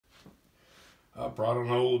I brought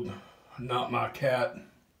an old Not My Cat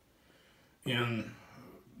in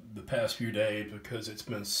the past few days because it's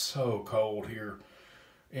been so cold here.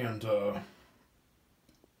 And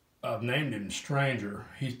I've named him Stranger.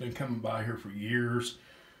 He's been coming by here for years,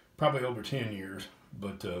 probably over 10 years.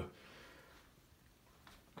 But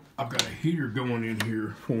I've got a heater going in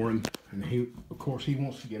here for him. And he, of course, he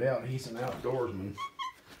wants to get out. He's an outdoorsman.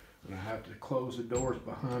 And I have to close the doors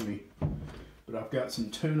behind me. But I've got some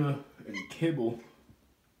tuna and kibble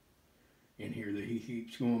in here that he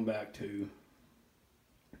keeps going back to.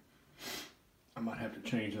 I might have to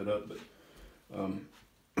change that up, but turn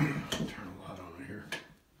a light on in here.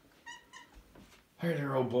 Hey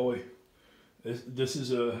there, old boy. This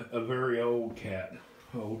is a very old cat,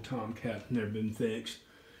 old tomcat, never been fixed.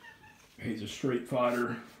 He's a street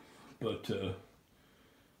fighter, but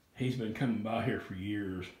he's been coming by here for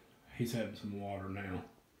years. He's having some water now,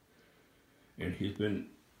 and he's been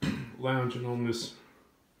lounging on this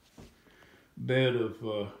bed of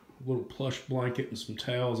a little plush blanket and some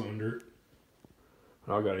towels under it.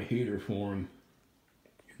 I got a heater for him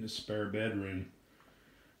in the spare bedroom,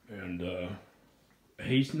 and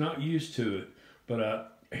he's not used to it,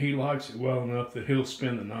 but he likes it well enough that he'll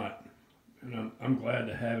spend the night. And I'm glad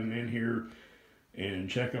to have him in here and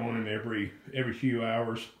check on him every few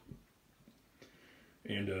hours.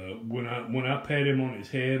 And when I pet him on his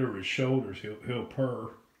head or his shoulders, he'll purr.